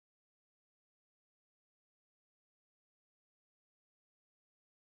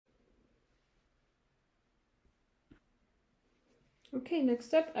Okay,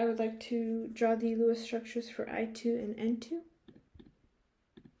 next up, I would like to draw the Lewis structures for I2 and N2.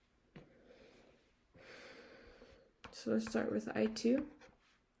 So let's start with I2.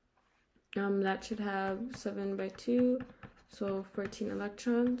 That should have 7 by 2, so 14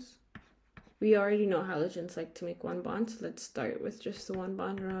 electrons. We already know halogens like to make one bond, so let's start with just the one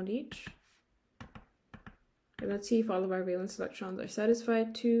bond around each. And let's see if all of our valence electrons are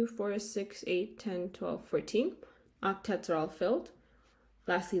satisfied. 2, 4, 6, 8, 10, 12, 14. Octets are all filled.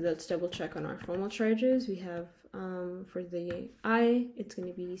 Lastly, let's double check on our formal charges. We have, for the I, it's going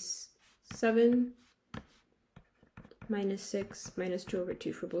to be 7 minus 6 minus 2 over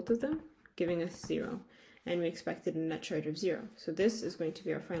 2 for both of them, giving us 0. And we expected a net charge of 0. So this is going to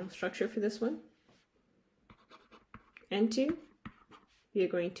be our final structure for this one. N2, we are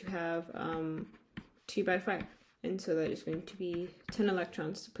going to have 2 by 5. And so that is going to be 10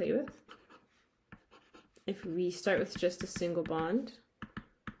 electrons to play with. If we start with just a single bond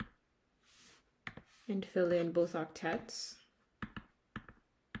and fill in both octets,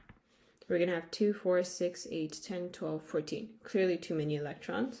 we're going to have 2, 4, 6, 8, 10, 12, 14. Clearly too many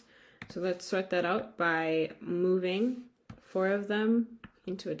electrons. So let's sort that out by moving 4 of them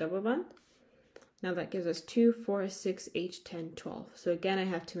into a double bond. Now that gives us 2, 4, 6, 8, 10, 12. So again, I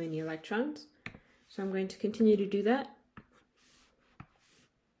have too many electrons. So I'm going to continue to do that.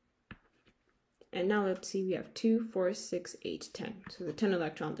 And now let's see, we have 2, 4, 6, 8, 10. So the 10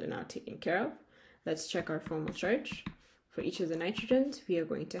 electrons are now taken care of. Let's check our formal charge. For each of the nitrogens, we are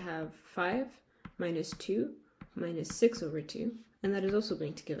going to have 5 minus 2 minus 6 over 2. And that is also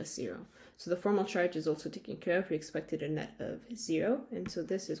going to give us 0. So the formal charge is also taken care of. We expected a net of 0, and so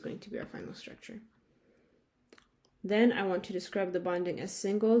this is going to be our final structure. Then I want to describe the bonding as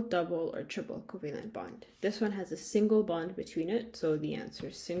single, double, or triple covalent bond. This one has a single bond between it, so the answer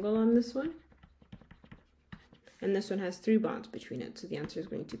is single on this one. And this one has 3 bonds between it, so the answer is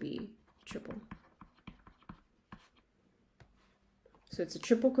going to be triple. So it's a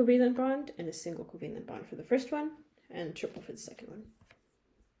triple covalent bond and a single covalent bond for the first one, and triple for the second one.